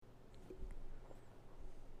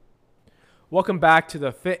Welcome back to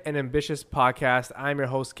the Fit and Ambitious podcast. I'm your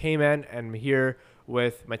host, Kman, and I'm here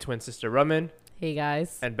with my twin sister, Raman. Hey,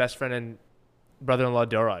 guys. And best friend and brother-in-law,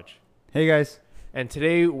 Dilraj. Hey, guys. And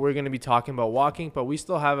today we're going to be talking about walking, but we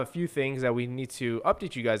still have a few things that we need to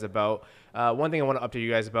update you guys about. One thing I want to update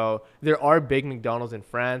you guys about, there are big McDonald's in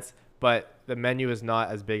France, but the menu is not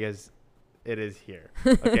as big as it is here.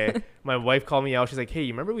 Okay. My wife called me out. She's like, hey,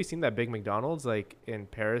 you remember we seen that big McDonald's like in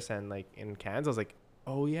Paris and like in Cannes? I was like,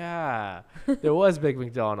 oh yeah, there was big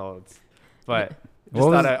McDonald's. But just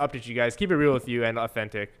thought I'd update you guys. Keep it real with you and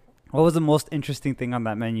authentic. What was the most interesting thing on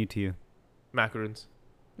that menu to you? Macaroons.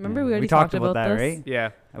 Remember we already talked about that, this? Right? Yeah.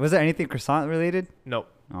 Was there anything croissant related? No.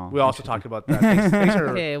 Oh, we also talked about that. Thanks for,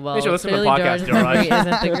 okay, well, thanks for listening to the clearly podcast, Dilraj's memory Dilraj.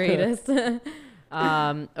 isn't the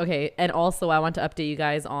greatest. Okay, and also I want to update you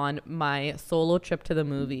guys on my solo trip to the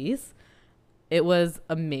movies. It was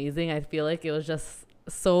amazing. I feel like it was just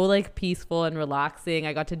so like peaceful and relaxing.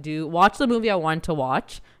 I got to watch the movie I wanted to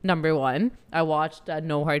watch. Number one, I watched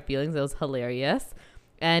No Hard Feelings. It was hilarious.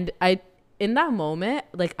 And in that moment,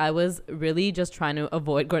 like I was really just trying to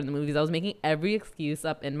avoid going to the movies. I was making every excuse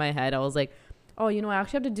up in my head. I was like, oh, I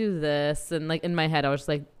actually have to do this. And like in my head, I was just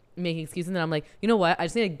like making excuses. And then I'm like, you know what? I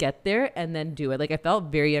just need to get there and then do it. Like I felt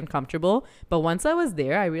very uncomfortable. But once I was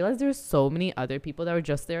there, I realized there were so many other people that were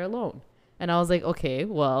just there alone. And I was like, okay,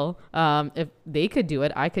 well, if they could do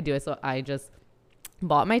it, I could do it. So I just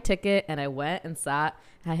bought my ticket and I went and sat.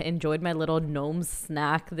 I enjoyed my little gnome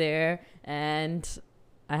snack there. And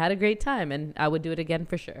I had a great time. And I would do it again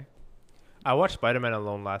for sure. I watched Spider-Man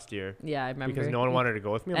alone last year. Yeah, I remember. Because no one wanted to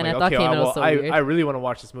go with me. I'm and like, I thought I really want to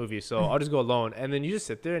watch this movie. So I'll just go alone. And then you just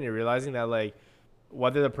sit there and you're realizing that like,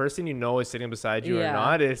 whether the person you know is sitting beside you or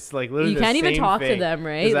not, it's like literally you the same can't even talk thing. to them,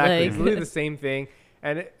 right? Exactly. Like, it's literally the same thing.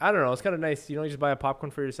 And I don't know, it's kind of nice. You just buy a popcorn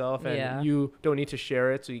for yourself and you don't need to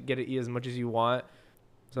share it. So you get to eat as much as you want.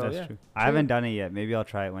 So that's true. I haven't done it yet. Maybe I'll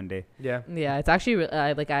try it one day. Yeah. Yeah, it's actually,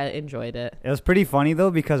 I enjoyed it. It was pretty funny though,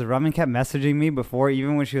 because Raman kept messaging me before,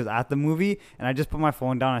 even when she was at the movie. And I just put my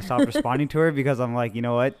phone down and stopped responding to her because I'm like, you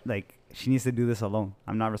know what? Like, she needs to do this alone.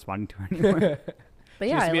 I'm not responding to her anymore. But she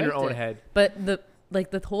yeah, needs to be in her liked own it. head. But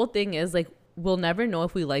the whole thing is like, we'll never know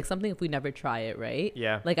if we like something if we never try it, right?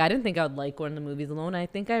 Yeah. Like I didn't think I would like going to the movies alone. I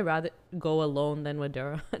think I'd rather go alone than with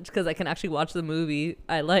Dilraj because I can actually watch the movie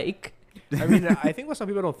I like. I mean, I think what some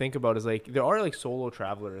people don't think about is like there are like solo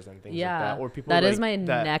travelers and things like that, or people that like is my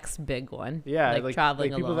next big one. Yeah, like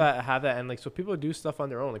traveling like people alone. that have that, and like so people do stuff on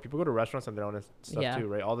their own. Like people go to restaurants on their own and stuff too,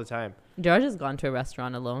 right? All the time. Dilraj has gone to a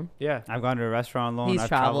restaurant alone. Yeah, I've gone to a restaurant alone. He's I've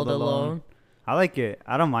traveled alone. I like it.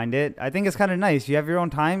 I don't mind it. I think it's kind of nice. You have your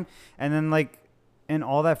own time, and then like in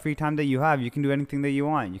all that free time that you have, you can do anything that you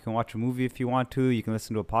want. You can watch a movie if you want to. You can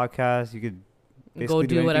listen to a podcast. You could go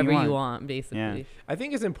do whatever you want, basically. Yeah. I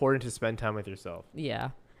think it's important to spend time with yourself.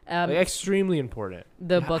 Yeah. Like extremely important.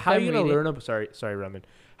 The book How are you going to learn sorry, Raman.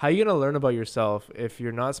 How are you going to learn about yourself if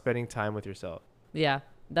you're not spending time with yourself? Yeah.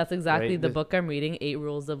 That's exactly right? The book I'm reading, 8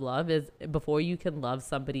 Rules of Love, is before you can love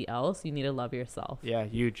somebody else, you need to love yourself. Yeah,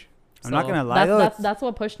 huge. I'm not going to lie though. That's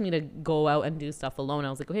what pushed me to go out and do stuff alone. I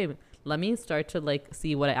was like, okay, let me start to like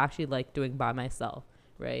see what I actually like doing by myself,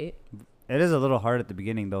 right? It is a little hard at the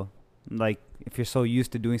beginning though. Like if you're so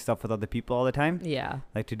used to doing stuff with other people all the time. Yeah.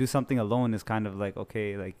 Like to do something alone is kind of like,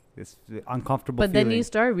 okay, like it's uncomfortable But feeling. then you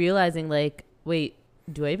start realizing like, wait,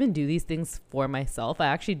 do I even do these things for myself? I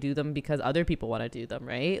actually do them because other people want to do them,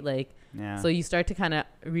 right? Like, so you start to kind of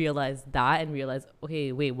realize that and realize,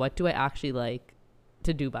 okay, wait, what do I actually like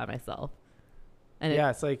to do by myself? And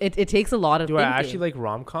it's like it takes a lot of do thinking. I actually like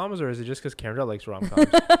rom-coms, or is it just because Kendra likes rom-coms?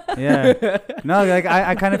 Yeah. No, like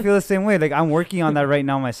I kind of feel the same way. Like I'm working on that right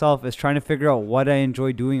now myself, is trying to figure out what I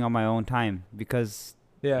enjoy doing on my own time, because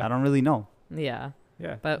I don't really know. Yeah.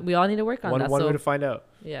 Yeah. But we all need to work on that. One way to find out.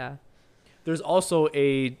 Yeah. There's also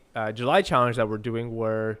a July challenge that we're doing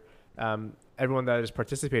where everyone that is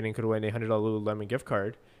participating could win a $100 Lululemon gift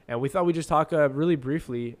card. And we thought we'd just talk really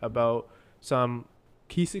briefly about some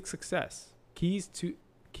keys to success. Keys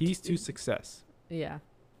to success. Yeah.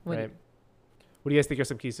 Right. What do you guys think are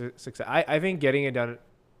some keys to success? I think getting it done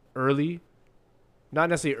early, not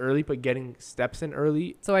necessarily early, but getting steps in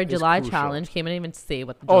early. So our July crucial. challenge, can't even say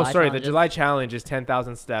what the July challenge the is. July challenge is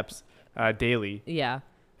 10,000 steps daily. Yeah.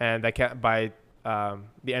 And that can by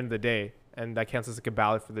the end of the day, and that counts as like a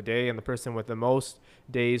ballot for the day. And the person with the most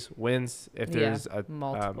days wins. If there's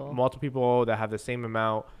multiple people that have the same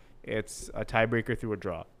amount, it's a tiebreaker through a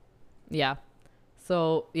draw. Yeah.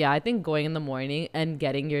 So yeah, I think going in the morning and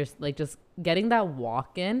getting your just getting that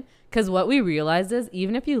walk in, because what we realize is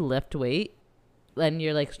even if you lift weight and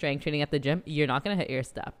you're like strength training at the gym, you're not gonna hit your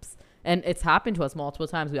steps. And it's happened to us multiple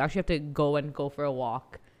times. We actually have to go for a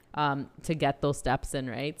walk to get those steps in,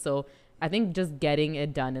 right? So I think just getting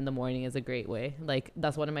it done in the morning is a great way. Like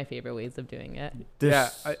that's one of my favorite ways of doing it.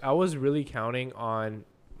 I was really counting on,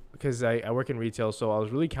 because I work in retail, so I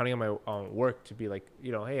was really counting on my work to be like,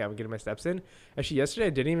 hey, I'm getting my steps in. Actually, yesterday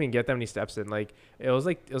I didn't even get that many steps in. Like it was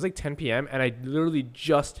like 10 p.m. and I literally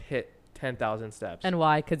just hit 10,000 steps. And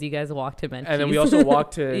why? Because you guys walked to Menchie's. And then we also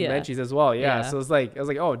walked to Yeah. Menchie's as well. Yeah. Yeah. So I was like,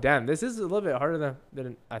 oh damn, this is a little bit harder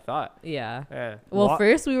than I thought. Yeah. Yeah. Well,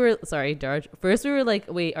 first we were Darj. First we were like,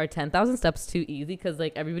 wait, are 10,000 steps too easy? Because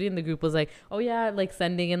like everybody in the group was like, oh yeah, like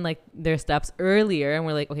sending in like their steps earlier, and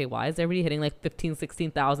we're like, okay, why is everybody hitting like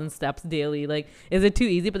 16,000 steps daily? Like, is it too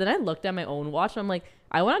easy? But then I looked at my own watch, and I'm like,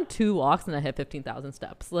 I went on 2 walks and I hit 15,000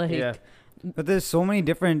 steps. Like, yeah. But there's so many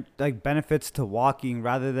different like benefits to walking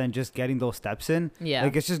rather than just getting those steps in. Yeah.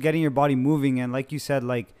 Like it's just getting your body moving, and like you said,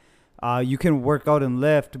 like you can work out and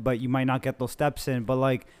lift, but you might not get those steps in. But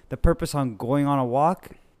like the purpose on going on a walk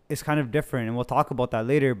is kind of different, and we'll talk about that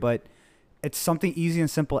later. But it's something easy and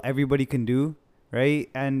simple everybody can do, right?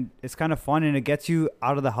 And it's kind of fun, and it gets you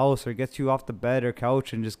out of the house or gets you off the bed or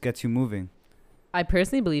couch and just gets you moving. I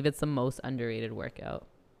personally believe it's the most underrated workout.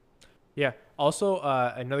 Yeah. Also,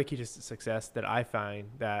 another key to success that I find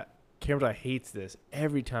that Cameron hates this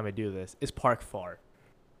every time I do this is park far.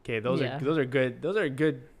 Okay, those are good. Those are a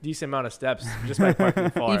good decent amount of steps just by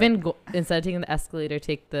parking far. Even instead of taking the escalator,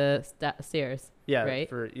 take the stairs. Yeah. Right.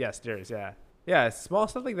 Stairs. Yeah. Yeah. Small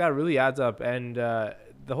stuff like that really adds up, and the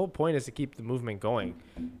whole point is to keep the movement going,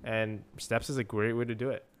 and steps is a great way to do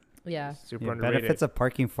it. Yeah. Super underrated. Benefits of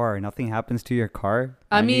parking far. Nothing happens to your car.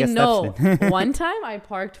 I mean, no. One time I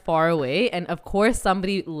parked far away, and of course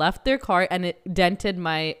somebody left their car and it dented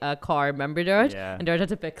my car. Remember, Dilraj? Yeah. And Dilraj had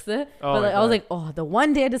to fix it. Oh, but like, I was like, oh, the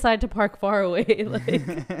one day I decided to park far away.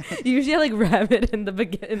 Like usually I like ram it in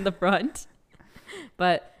the front.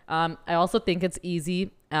 But I also think it's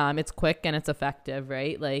easy. It's quick and it's effective,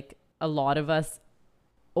 right? Like a lot of us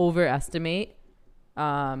overestimate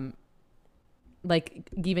like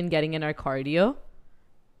even getting in our cardio.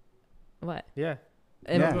 What? Yeah.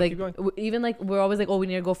 And Yeah. like even like we're always like, oh, we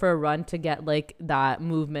need to go for a run to get like that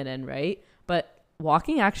movement in, right? But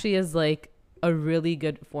walking actually is like a really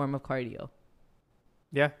good form of cardio.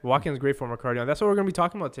 Yeah, walking is a great form of cardio. And that's what we're going to be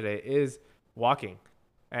talking about today is walking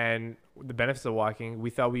and the benefits of walking. We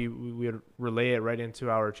thought we would relay it right into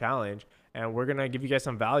our challenge, and we're going to give you guys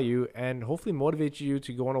some value and hopefully motivate you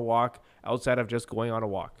to go on a walk outside of just going on a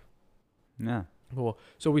walk. Yeah. Cool.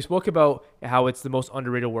 So we spoke about how it's the most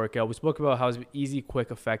underrated workout. We spoke about how it's easy, quick,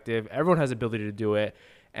 effective. Everyone has the ability to do it,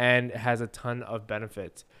 and it has a ton of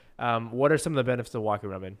benefits. What are some of the benefits of walking,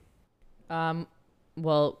 Raman?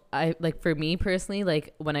 Well, I like for me personally,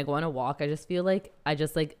 like when I go on a walk, I just feel like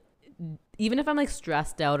even if I'm like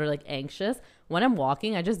stressed out or like anxious, when I'm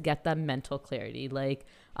walking, I just get that mental clarity. Like,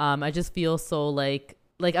 I just feel so like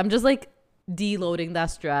I'm just like deloading that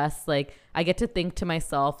stress. Like I get to think to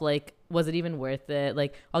myself, like, was it even worth it?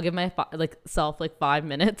 Like I'll give myself like 5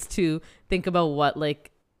 minutes to think about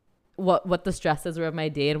what the stresses were of my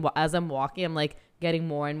day. And as I'm walking, I'm like getting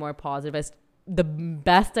more and more positive. The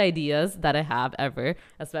best ideas that I have ever,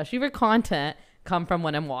 especially for content, come from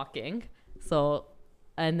when I'm walking. So,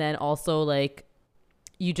 and then also like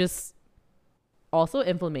you just also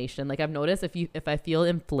inflammation. Like I've noticed if I feel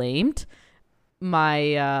inflamed,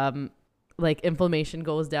 my like inflammation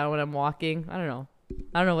goes down when I'm walking. I don't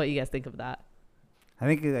know what you guys think of that. I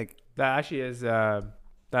think like That actually is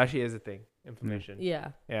a thing. Inflammation. Yeah.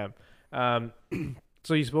 Yeah.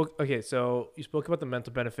 So you spoke about the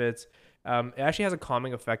mental benefits. It actually has a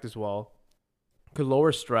calming effect as well. Could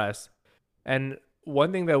lower stress. And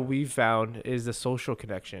one thing that we've found is the social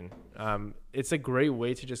connection. It's a great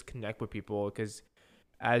way to just connect with people, because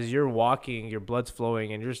as you're walking, your blood's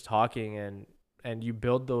flowing and you're just talking and you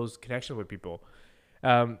build those connections with people.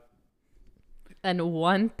 And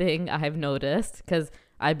one thing I've noticed, because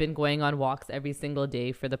I've been going on walks every single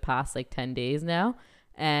day for the past like 10 days now,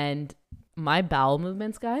 and my bowel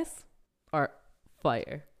movements, guys, are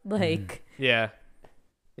fire. Like, Yeah.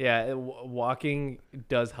 Walking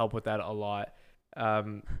does help with that a lot.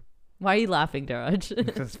 why are you laughing, Dilraj?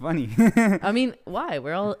 it's funny. I mean, why?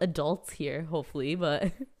 We're all adults here, hopefully,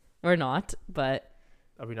 but we're not. But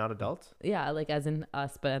Are we not adults? yeah, like as in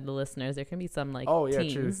us, but the listeners, there can be some like True.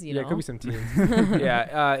 teens, you Yeah, know? it could be some teens.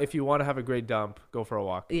 Yeah. If you want to have a great dump, go for a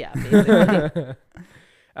walk. Yeah, basically.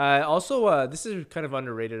 Also, this is kind of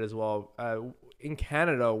underrated as well. In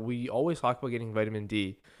Canada, we always talk about getting vitamin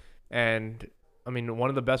D. And I mean, one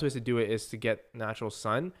of the best ways to do it is to get natural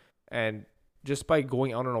sun. And just by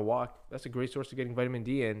going out on a walk, that's a great source of getting vitamin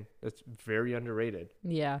D in. That's very underrated.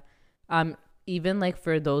 Yeah. Even like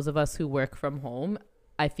for those of us who work from home,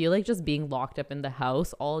 I feel like just being locked up in the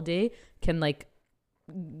house all day can like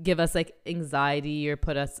give us like anxiety or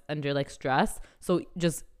put us under like stress. So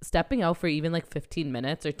just stepping out for even like 15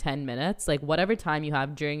 minutes or 10 minutes, like whatever time you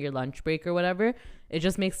have during your lunch break or whatever, it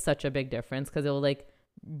just makes such a big difference because it will like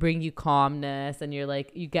bring you calmness, and you're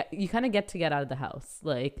like you kind of get to get out of the house.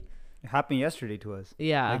 Like It happened yesterday to us.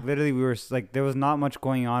 yeah, Like literally, we were like, there was not much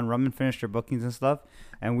going on. Raman finished her bookings and stuff,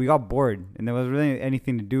 and we got bored, and there wasn't really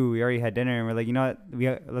anything to do. We already had dinner, and we're like, you know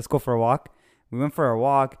what? Let's go for a walk. We went for a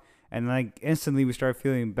walk, and like instantly we started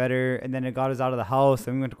feeling better, and then it got us out of the house,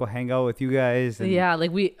 and we went to go hang out with you guys. And yeah,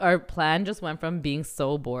 like our plan just went from being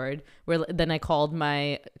so bored where then I called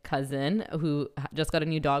my cousin who just got a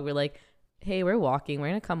new dog. We're like, hey, we're walking, we're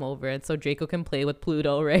gonna come over, and so Draco can play with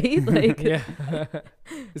Pluto, right? Like Yeah.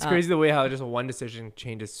 It's crazy the way how just one decision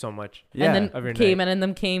changes so much. yeah, and of your then night. Kman and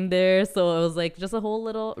them came there, so it was like just a whole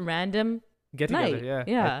little random Get together, night.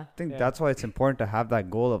 yeah. I think Yeah. that's why it's important to have that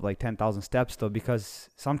goal of like 10,000 steps though, because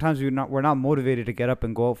sometimes we're not motivated to get up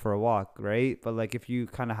and go out for a walk, right? But like if you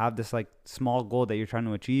kind of have this like small goal that you're trying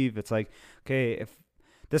to achieve, it's like, okay, if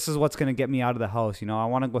this is what's going to get me out of the house, you know, I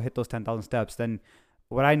want to go hit those 10,000 steps, then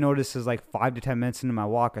what I notice is like 5 to 10 minutes into my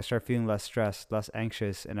walk, I start feeling less stressed, less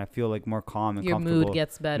anxious, and I feel like more calm and your comfortable. mood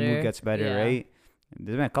gets better. Mood gets better, Yeah. right?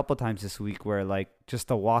 There's been a couple times this week where like just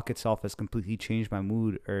the walk itself has completely changed my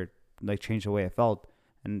mood or like changed the way I felt,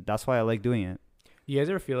 and that's why I like doing it. You guys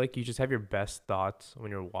ever feel like you just have your best thoughts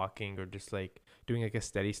when you're walking or just like doing like a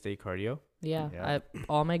steady state cardio? Yeah, Yeah.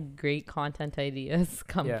 all my great content ideas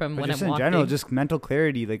come Yeah. from But when just I'm in walking. general, just mental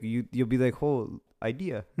clarity, like you'll be like, whole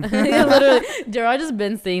idea. Yeah, literally, Dilraj has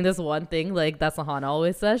been saying this one thing, like that's what Hana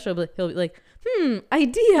always says. He'll be like,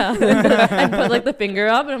 idea, and put like the finger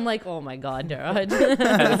up, and I'm like, oh my god, Dilraj.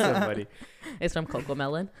 That's so funny. It's from Coco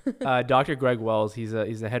Melon. Dr. Greg Wells, he's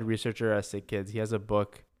the head researcher at Sick Kids. He has a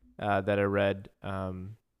book that I read. I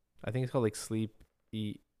think it's called like Sleep,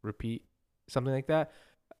 Eat, Repeat, something like that.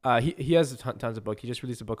 He has tons of books. He just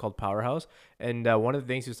released a book called Powerhouse, and one of the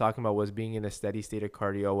things he was talking about was being in a steady state of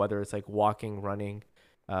cardio, whether it's like walking, running,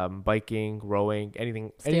 biking, rowing,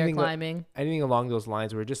 anything Climbing. anything along those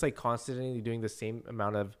lines. We're just like constantly doing the same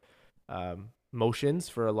amount of motions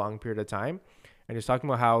for a long period of time, and he's talking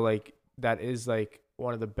about how like that is like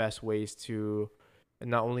one of the best ways to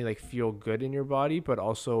not only like feel good in your body, but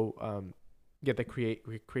also get the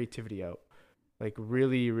creativity out. Like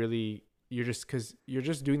really, you're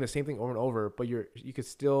just doing the same thing over and over, but you could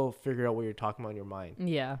still figure out what you're talking about in your mind,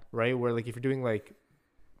 Yeah. right? Where like if you're doing like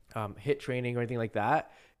hit training or anything like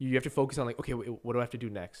that, you have to focus on like, okay, what do I have to do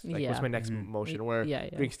next? Like, what's Yeah. my next motion? Where Yeah.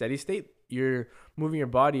 doing steady state, you're moving your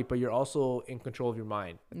body, but you're also in control of your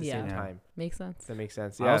mind at the same Yeah. time. Makes sense. Does that make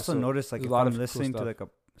sense? I also noticed like there's if a lot I'm of cool listening to stuff. like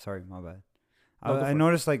sorry, my bad. No, go for I it.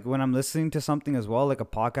 noticed like when I'm listening to something as well, like a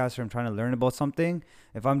podcast or I'm trying to learn about something,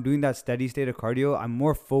 if I'm doing that steady state of cardio, I'm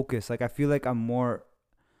more focused. Like I feel like I'm more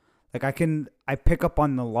like I pick up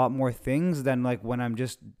on a lot more things than like when I'm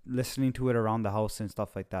just listening to it around the house and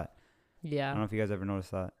stuff like that. I don't know Yeah. if you guys ever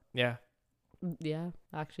noticed that. Yeah. Yeah.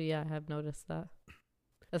 Actually, yeah, I have noticed that.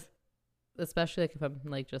 Especially like if I'm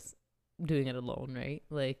like just doing it alone, right?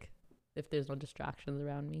 Like if there's no distractions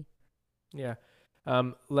around me. Yeah.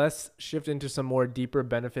 Let's shift into some more deeper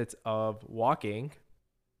benefits of walking.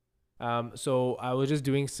 So I was just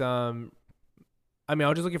doing I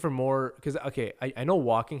was just looking for more because, okay, I know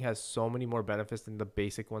walking has so many more benefits than the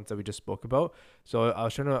basic ones that we just spoke about. So I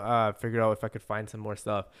was trying to figure out if I could find some more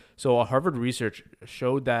stuff. So Harvard research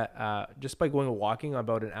showed that just by going walking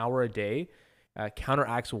about an hour a day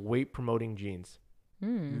counteracts weight promoting genes.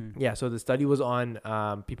 Yeah, so the study was on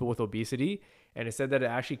people with obesity, and it said that it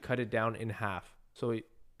actually cut it down in half. So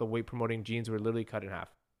the weight promoting genes were literally cut in half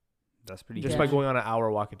That's pretty just Yeah. by going on an hour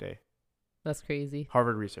walk a day. That's crazy.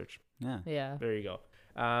 Harvard research. Yeah. Yeah. There you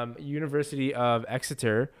go. University of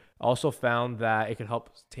Exeter also found that it could help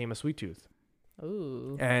tame a sweet tooth.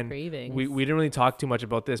 Ooh. And cravings. We didn't really talk too much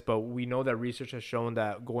about this, but we know that research has shown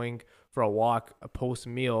that going for a walk post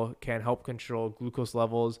meal can help control glucose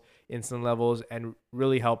levels, insulin levels, and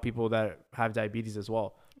really help people that have diabetes as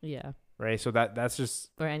well. Yeah. Right. So that's just,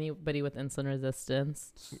 Or anybody with insulin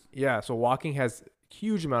resistance. yeah. So walking has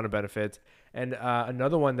huge amount of benefits. And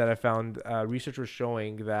another one that I found, research was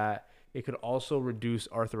showing that it could also reduce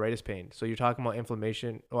arthritis pain. So you're talking about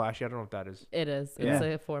inflammation. Oh, actually, I don't know what that is. It is. Yeah.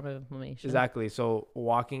 It's a form of inflammation. Exactly. So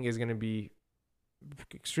walking is going to be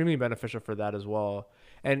extremely beneficial for that as well.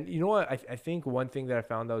 And you know what? I think one thing that I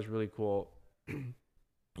found that was really cool,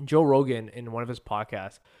 Joe Rogan in one of his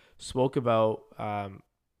podcasts spoke about,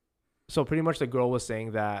 so pretty much the girl was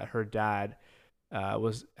saying that her dad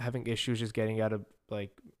was having issues just getting out of,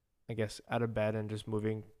 like, I guess, out of bed and just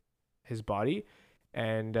moving his body.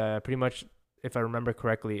 And pretty much, if I remember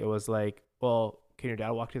correctly, it was like, well, can your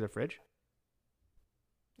dad walk to the fridge?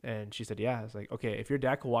 And she said, yeah. I was like, okay, if your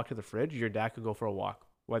dad could walk to the fridge, your dad could go for a walk,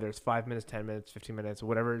 whether it's 5 minutes, 10 minutes, 15 minutes,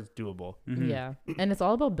 whatever is doable. Mhm. Yeah. And it's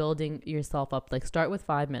all about building yourself up. Like start with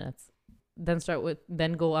 5 minutes.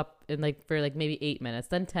 Then go up in like for like maybe 8 minutes,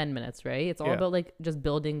 then 10 minutes, right? It's all Yeah. about like just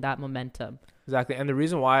building that momentum. Exactly. And the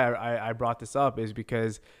reason why I brought this up is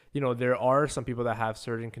because, you know, there are some people that have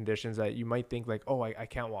certain conditions that you might think like, oh, I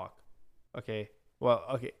can't walk. Okay. Well,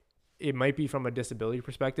 okay. It might be from a disability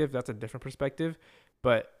perspective. That's a different perspective.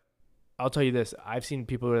 But I'll tell you this. I've seen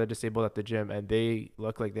people who are disabled at the gym and they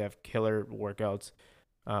look like they have killer workouts.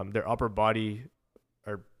 Their upper body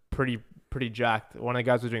are pretty jacked. One of the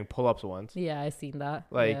guys was doing pull-ups once. Yeah, I seen that.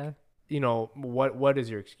 Like, yeah. you know, what is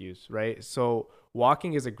your excuse, right? So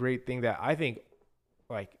walking is a great thing that I think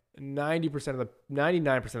like 99% of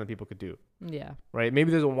the people could do, Yeah. right? Maybe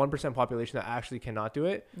there's a 1% population that actually cannot do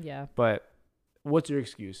it, Yeah. but what's your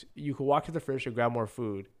excuse? You could walk to the fridge to grab more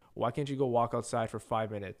food. Why can't you go walk outside for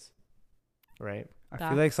 5 minutes, right? I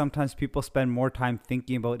feel like sometimes people spend more time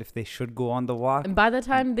thinking about if they should go on the walk. And by the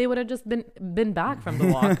time they would have just been back from the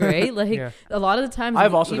walk, right? Like Yeah. a lot of the times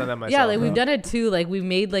I've also done that myself. Yeah, like we've done it too. Like we'll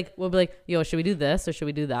be like, yo, should we do this or should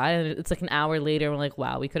we do that? And it's like an hour later, we're like,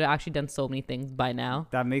 wow, we could have actually done so many things by now.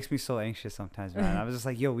 That makes me so anxious sometimes, man. I was just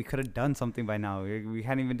like, yo, we could have done something by now. We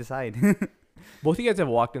can't even decide. Both of you guys have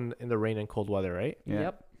walked in the rain and cold weather, right? Yeah.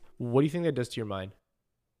 Yep. What do you think that does to your mind?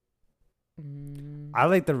 I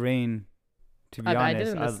like the rain, to be I honest. did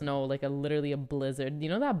it in the snow, like literally a blizzard. You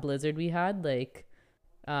know that blizzard we had like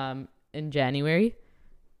in January?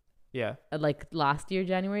 Yeah. Like last year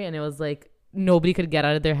January, and it was like nobody could get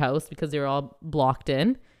out of their house because they were all blocked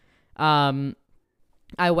in.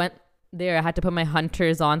 I went there, I had to put my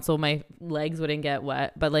hunters on so my legs wouldn't get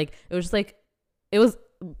wet, but like it was just like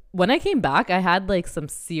when I came back I had like some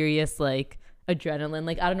serious like adrenaline.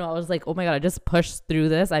 Like I don't know, I was like, oh my god, I just pushed through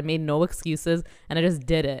this. I made no excuses and I just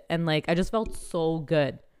did it, and like I just felt so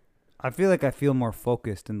good. I feel like I feel more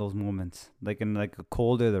focused in those moments, like in like the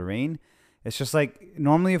cold or the rain. It's just like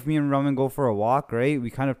normally if me and Raman go for a walk, right, we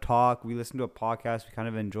kind of talk, we listen to a podcast, we kind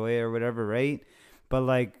of enjoy it or whatever, right? But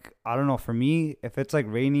like, I don't know, for me, if it's like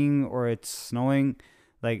raining or it's snowing,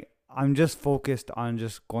 like I'm just focused on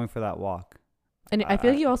just going for that walk. And I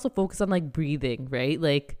feel like you also focus on like breathing, right?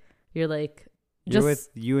 Like you're like You're with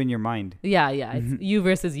you in your mind. yeah, it's you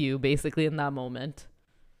versus you basically in that moment.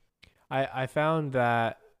 I found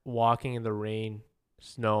that walking in the rain,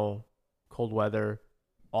 snow, cold weather,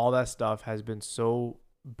 all that stuff has been so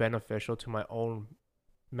beneficial to my own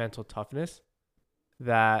mental toughness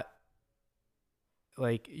that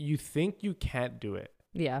like you think you can't do it.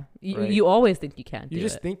 Yeah. Right? You always think you can't You do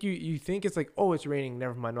just it. think you think it's like, oh, it's raining,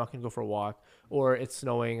 never mind, I'm not gonna go for a walk, or it's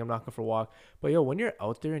snowing, I'm not going for a walk. But yo, when you're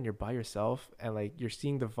out there and you're by yourself and like you're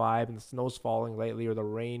seeing the vibe and the snow's falling lightly or the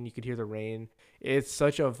rain, you could hear the rain, it's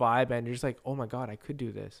such a vibe and you're just like, oh my god, I could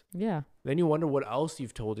do this. Yeah. Then you wonder what else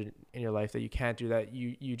you've told in your life that you can't do, that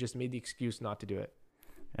you just made the excuse not to do it.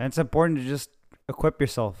 And it's important to just equip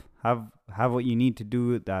yourself. Have what you need to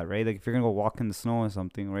do that, right? Like if you're gonna go walk in the snow or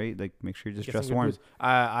something, right? Like make sure you're just Get dressed some good warm.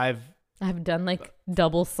 boots. I've done like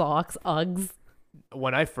double socks, Uggs.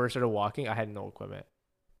 when I first started walking, I had no equipment.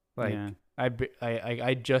 Like Yeah.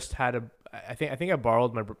 I just had I think I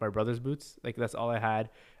borrowed my brother's boots. Like that's all I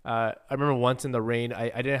had. I remember once in the rain, I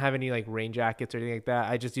didn't have any like rain jackets or anything like that.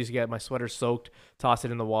 I just used to get my sweater soaked, toss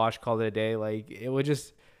it in the wash, call it a day. Like it's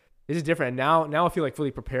just different. Now I feel like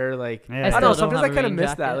fully prepared. Like Yeah. I don't know. still don't Sometimes have I a kind of rain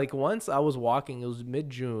miss that. jacket. Like once I was walking, it was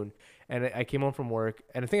mid-June, and I came home from work,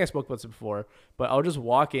 and I think I spoke about this before, but I was just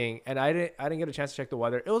walking, and I didn't get a chance to check the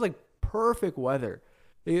weather. It was like perfect weather.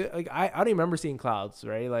 Like I don't even remember seeing clouds,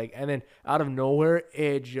 right? Like, and then out of nowhere,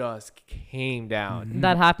 it just came down.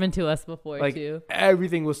 That happened to us before Like too.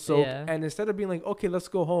 everything was soaked, Yeah. and instead of being like, okay, let's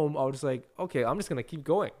go home, I was just like, okay, I'm just gonna keep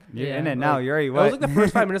going. You're Yeah. in it now. Like, You're already It wet. was like the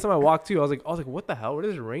first 5 minutes of my walk too. I was like, what the hell? Where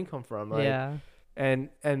does the rain come from? Like, Yeah. and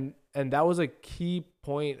that was a key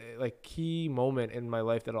point, like key moment in my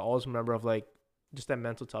life that I'll always remember, of like just that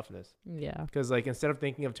mental toughness. Yeah. Because like instead of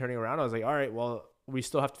thinking of turning around, I was like, all right, well, we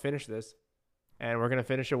still have to finish this, and we're gonna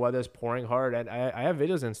finish it while it's pouring hard. And I have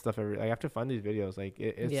videos and stuff. I have to find these videos. Like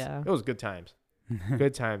it was good times,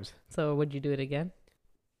 good times. So would you do it again?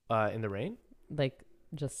 In the rain. Like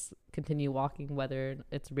just continue walking whether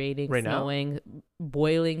it's raining, Right now? snowing,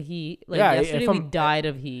 boiling heat. Like Yeah, yesterday if we I'm- died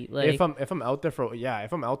of heat. Like if I'm out there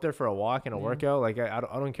for a walk and a Yeah. workout, like I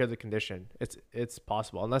don't care the condition. It's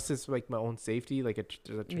possible, unless it's like my own safety. Like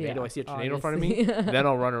there's a tornado, Yeah, I see a tornado in front of me, obviously. then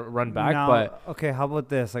I'll run back. Now, But okay, how about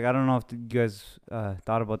this? Like I don't know if you guys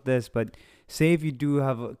thought about this, but say if you do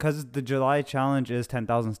have, because the July challenge is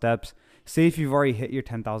 10,000 steps. Say if you've already hit your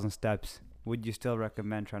 10,000 steps, would you still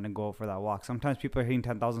recommend trying to go out for that walk? Sometimes people are hitting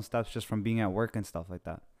 10,000 steps just from being at work and stuff like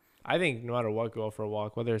that. I think no matter what, go out for a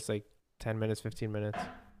walk, whether it's like 10 minutes, 15 minutes.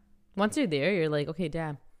 Once you're there, you're like, okay,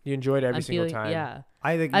 damn. You enjoyed every I'm single feeling, time. Yeah.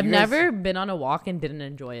 I've never been on a walk and didn't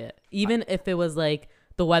enjoy it, even if it was like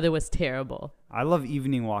the weather was terrible. I love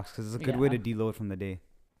evening walks because it's a good way Yeah. to deload from the day.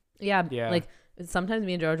 Yeah, Yeah. like sometimes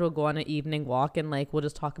me and George will go on an evening walk and like we'll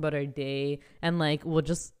just talk about our day and like we'll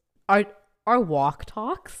just our walk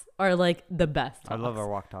talks are like the best talks. I love our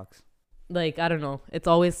walk talks. Like I don't know, it's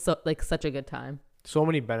always so like such a good time. So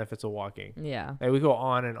many benefits of walking. Yeah. Like we go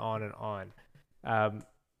on and on and on.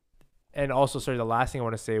 And also, sorry, the last thing I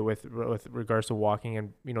want to say with regards to walking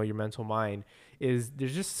and, you know, your mental mind is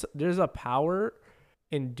there's a power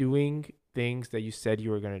in doing things that you said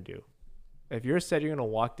you were going to do. If you're said you're going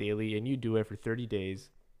to walk daily and you do it for 30 days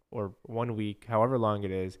or 1 week, however long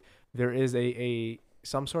it is, there is a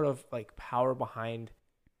some sort of like power behind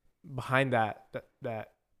that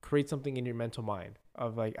creates something in your mental mind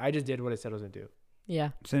of like, I just did what I said I was going to do. Yeah.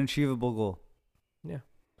 It's an achievable goal.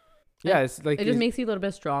 Yeah, it's like it just makes you a little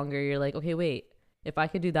bit stronger. You're like, okay, wait, if I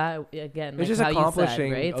could do that again, like it's just how accomplishing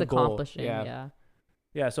you said, right? It's a goal. accomplishing. Yeah.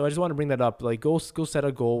 Yeah, so I just want to bring that up. Like, go set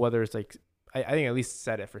a goal, whether it's like, I think at least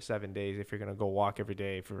set it for 7 days if you're going to go walk every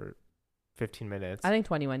day for 15 minutes. I think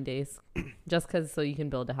 21 days, just because so you can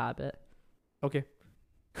build a habit. Okay.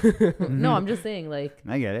 No, I'm just saying like,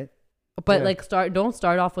 I get it. but Yeah. like don't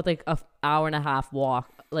start off with like a hour and a half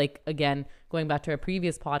walk. Like again, going back to our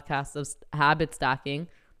previous podcast of habit stacking,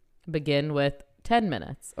 begin with 10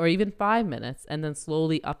 minutes or even 5 minutes and then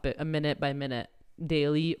slowly up it a minute by minute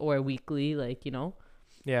daily or weekly, like, you know.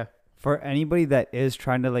 Yeah. For anybody that is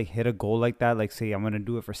trying to like hit a goal like that, like say I'm going to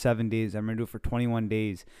do it for 7 days, I'm going to do it for 21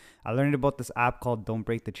 days. I learned about this app called Don't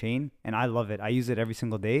Break the Chain and I love it. I use it every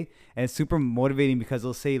single day and it's super motivating because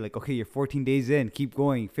it'll say like, okay, you're 14 days in, keep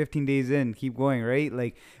going, 15 days in, keep going, right?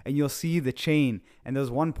 Like, and you'll see the chain. And there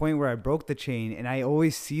was one point where I broke the chain and I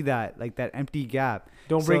always see that, like that empty gap.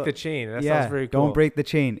 Don't So, break the chain. That sounds very cool. Don't break the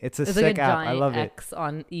chain. It's a It's sick like a app. giant I love it. X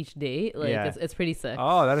on each day. Like Yeah. it's pretty sick.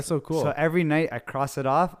 Oh, that is so cool. So every night I cross it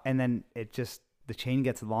off and then it just, the chain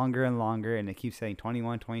gets longer and longer and it keeps saying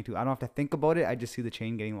 21, 22. I don't have to think about it. I just see the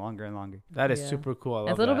chain getting longer and longer. That is Yeah. super cool. I love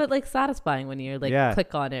It's a little that. bit like satisfying when you like Yeah.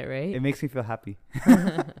 click on it, right? It makes me feel happy.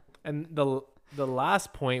 And the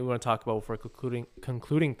last point we want to talk about before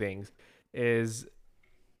concluding things is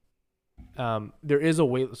there is a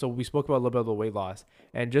weight. So we spoke about a little bit of the weight loss,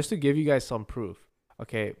 and just to give you guys some proof,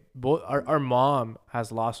 okay, both our mom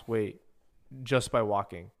has lost weight just by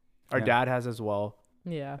walking. Our Yeah. dad has as well.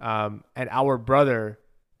 Yeah. And our brother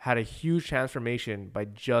had a huge transformation by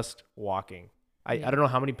just walking. I don't know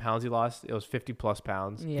how many pounds he lost. It was 50 plus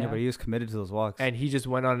pounds. Yeah, Yeah. but he was committed to those walks. And he just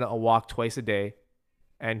went on a walk twice a day,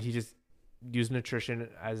 and he just used nutrition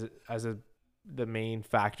as the main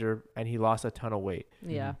factor, and he lost a ton of weight.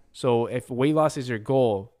 Yeah. So if weight loss is your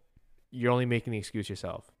goal, you're only making the excuse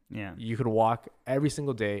yourself. Yeah. You could walk every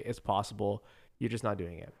single day. It's possible. You're just not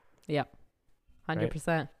doing it. Yeah.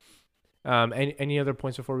 100%. Any other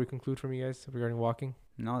points before we conclude from you guys regarding walking?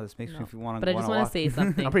 No, this makes No. me want But to I go just on a want walk. to say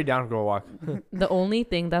something. I'm pretty down to go walk. The only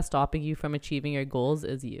thing that's stopping you from achieving your goals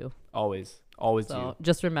is you. Always So you.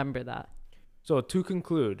 just remember that. So to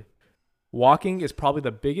conclude, walking is probably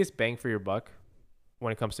the biggest bang for your buck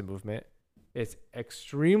when it comes to movement. It's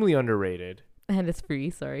extremely underrated. And it's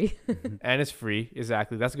free, sorry. And it's free.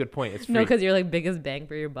 Exactly. That's a good point. It's free. No, because you're like biggest bang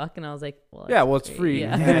for your buck. And I was like, well, Yeah, well, it's free.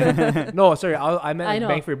 Yeah. No, sorry. I meant I know.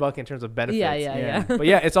 bang for your buck in terms of benefits. yeah. But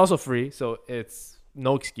yeah, it's also free. So it's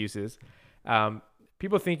no excuses. People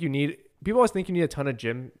always think you need a ton of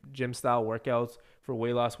gym style workouts for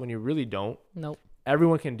weight loss when you really don't. Nope.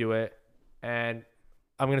 Everyone can do it. And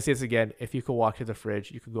I'm going to say this again. If you could walk to the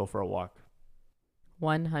fridge, you could go for a walk.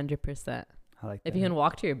 100%. I like If that. you can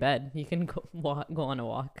walk to your bed, you can go on a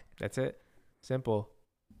walk. That's it. Simple.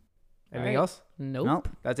 Anything Alright. else? Nope.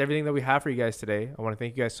 That's everything that we have for you guys today. I want to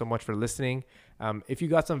thank you guys so much for listening. If you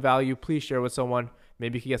got some value, please share with someone.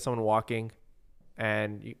 Maybe you could get someone walking,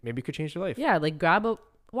 and maybe you could change their life. Yeah, like grab a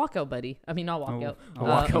walkout buddy. I mean, not walkout. A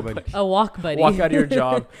walkout buddy. A walk buddy. Walk out of your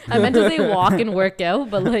job. I meant to say walk and work out,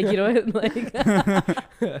 but like, you know, like.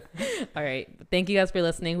 All right. Thank you guys for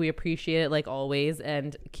listening. We appreciate it like always,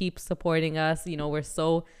 and keep supporting us. You know, we're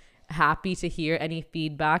so happy to hear any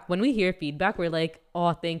feedback. When we hear feedback, we're like,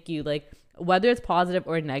 oh, thank you. Like, whether it's positive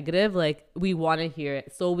or negative, like, we want to hear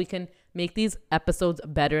it so we can make these episodes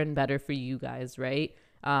better and better for you guys, right?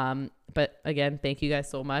 But again, thank you guys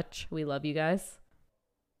so much. We love you guys.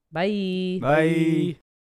 Bye. Bye.